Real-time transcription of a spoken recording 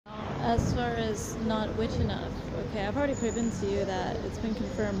As far as not witch enough, okay, I've already proven to you that it's been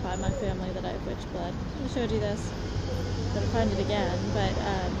confirmed by my family that I have witch blood. I showed you this. Better find it again, but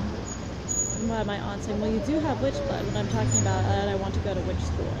by my aunt saying, well, you do have witch blood, when I'm talking about that I want to go to witch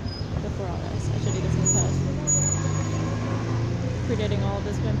school before all this. I showed you this in the post. Predating all of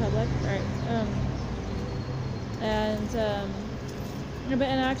this going public. Right. But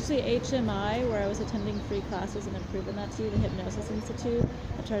actually HMI, where I was attending free classes and improving that to you, the Hypnosis Institute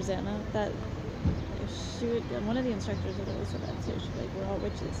at Tarzana, that she would, one of the instructors would always say that too. She'd be like, we're all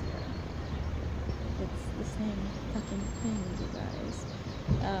witches here. It's the same fucking thing, you guys.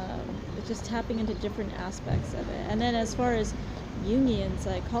 It's just tapping into different aspects of it. And then as far as Jungian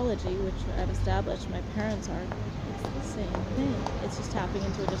psychology, which I've established my parents are, it's the same thing. It's just tapping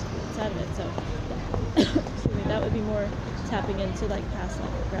into a different side of it. So, excuse me, that would be more tapping into like past life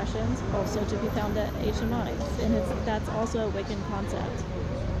regressions, also to be found at HMI, and that's also a Wiccan concept.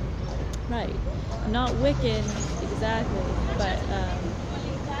 Right. I'm not Wiccan exactly, but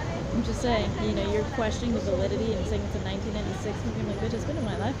I'm just saying, you know, you're questioning the validity and saying it's a 1996 movie. I'm like, bitch, it's been in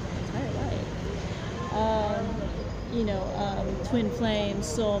my life my entire life. You know, twin flames,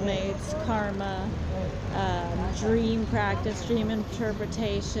 soulmates, karma, dream practice, dream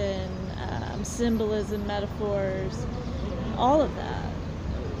interpretation, symbolism, metaphors, all of that,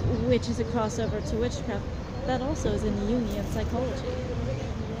 which is a crossover to witchcraft. That also is in Jungian psychology.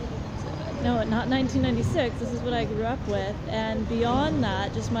 No, not 1996. This is what I grew up with. And beyond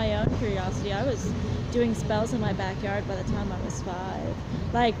that, just my own curiosity, I was doing spells in my backyard by the time I was 5.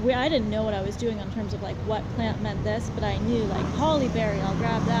 Like, I didn't know what I was doing in terms of, like, what plant meant this, but I knew, like, hollyberry, I'll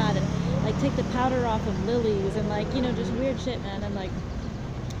grab that, and, like, take the powder off of lilies, and, like, you know, just weird shit, man. And, like,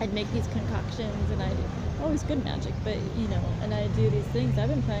 I'd make these concoctions, and I'd always good magic, but, you know, and I'd do these things. I've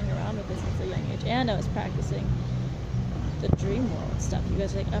been playing around with this since a young age, and I was practicing the dream world stuff. You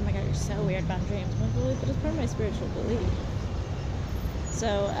guys are like, oh my god, you're so weird about dreams. I'm like, but it's part of my spiritual belief.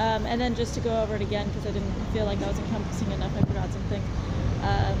 So, and then just to go over it again, because I didn't feel like I was encompassing enough, I forgot something.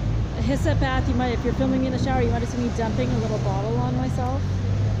 Hyssop bath, you might, if you're filming me in the shower, you might have seen me dumping a little bottle on myself.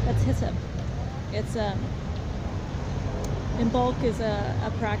 That's hyssop. It's, in bulk is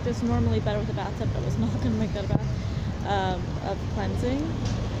a practice, normally better with a bathtub, but I was not going to make that a bath, of cleansing,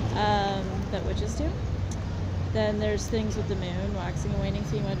 that witches do. Then there's things with the moon, waxing and waning,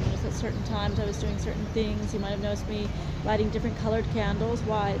 so you might have noticed at certain times I was doing certain things. You might have noticed me lighting different colored candles.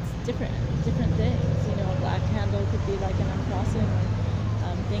 Why? It's different things. You know, a black candle could be like an uncrossing,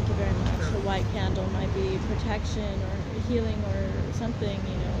 or thank you very much. A white candle might be protection or healing or something,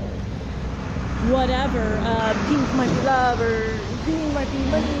 you know, or whatever. Pink might be love, or green might be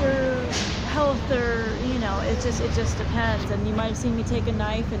money or health, or, you know, it just depends. And you might have seen me take a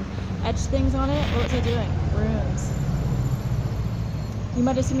knife and etch things on it. What was I doing? Runes. You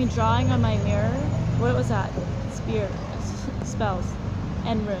might have seen me drawing on my mirror. What was that? Spells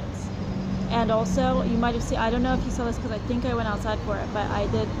and runes. And also, you might have seen, I don't know if you saw this because I think I went outside for it, but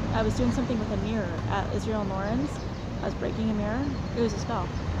I was doing something with a mirror at Israel Noren's. I was breaking a mirror. It was a spell.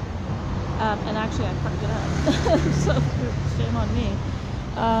 And actually I fucked it up. So shame on me.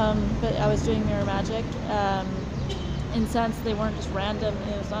 But I was doing mirror magic. In sense, they weren't just random.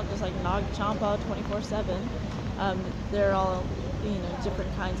 It was not just like Nag Champa 24/7. They're all, you know,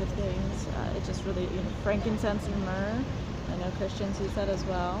 different kinds of things. It just really, you know, frankincense and myrrh. I know Christians use that as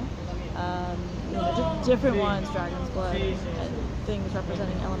well. You know, different ones, dragon's blood, and things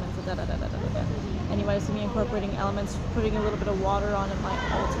representing elements of da-da-da-da-da-da. And you might have seen me incorporating elements, putting a little bit of water on my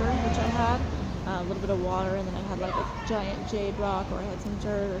altar, which I had. A little bit of water, and then I had like a giant jade rock, or I had some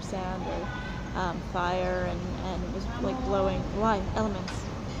dirt or sand or fire, and it was like blowing. Why? Elements.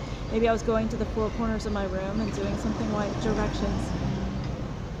 Maybe I was going to the 4 corners of my room and doing something like directions.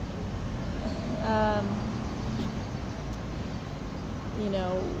 You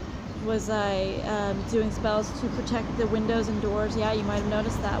know, was I doing spells to protect the windows and doors? Yeah, you might have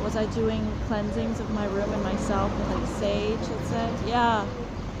noticed that. Was I doing cleansings of my room and myself with like sage, it said? Yeah.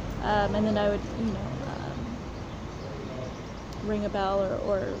 And then I would, you know, ring a bell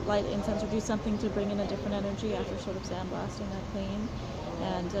or light incense or do something to bring in a different energy after sort of sandblasting that clean.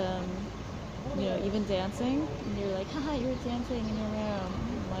 And, you know, even dancing. And you're like, haha, you're dancing in your room.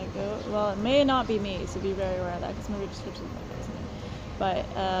 I'm like, oh, well, it may not be me, so be very aware of that, because maybe just switches my face. But,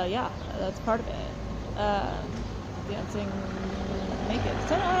 yeah, that's part of it. Dancing naked.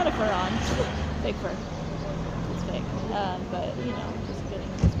 So I had a fur on. Fake fur. It's fake. But, you know, just getting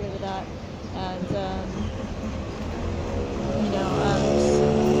in the spirit of that. And, you know,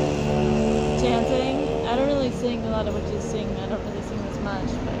 chanting. I don't really sing a lot of what you sing. I don't really sing as much,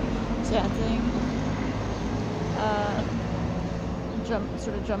 but chanting.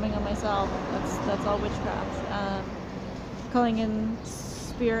 sort of drumming on myself. That's all witchcraft. Calling in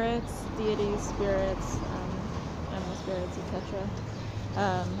spirits, deities, spirits, animal spirits, etc.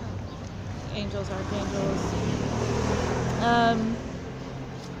 Angels, archangels.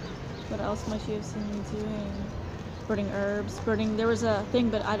 What else might you have seen me doing? Burning herbs, there was a thing,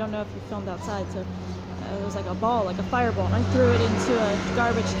 but I don't know if you filmed outside, so it was like a ball, like a fireball, and I threw it into a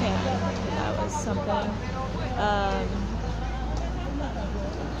garbage can. That was something.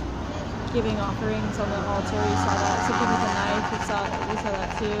 Giving offerings on the altar, you saw that. Something with a knife, we saw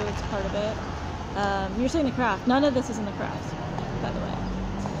that too, it's part of it. You're saying the craft. None of this is in the craft, by the way.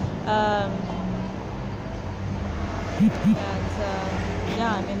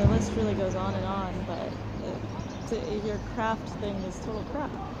 Yeah, I mean, the list really goes on and on, but your craft thing is total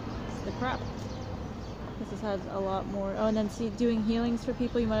crap. It's the crap. This has had a lot more. Oh, and then see, doing healings for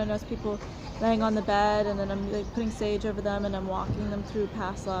people. You might have noticed people laying on the bed, and then I'm like putting sage over them, and I'm walking them through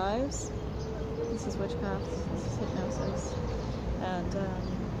past lives. This is witchcraft. This is hypnosis. And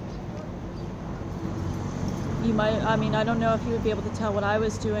you might, I mean, I don't know if you would be able to tell what I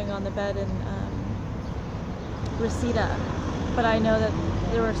was doing on the bed in Reseda, but I know that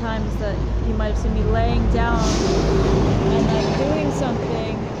there were times that you might have seen me laying down and like doing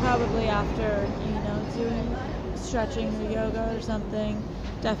something, probably after, you know, doing stretching or yoga or something,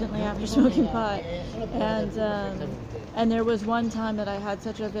 definitely after smoking pot. And there was one time that I had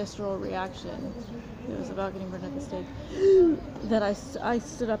such a visceral reaction, it was about getting burned at the stake, that I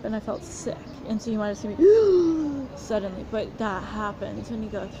stood up and I felt sick. And so you might have seen me suddenly, but that happens when you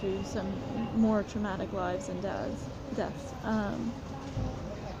go through some more traumatic lives and deaths.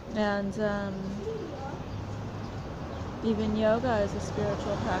 Even yoga is a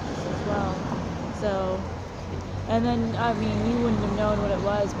spiritual practice as well. So, and then, I mean, you wouldn't have known what it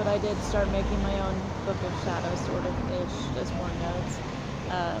was, but I did start making my own book of shadows, sort of-ish, just more notes,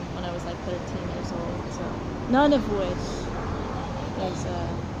 when I was like 13 years old. So, none of which is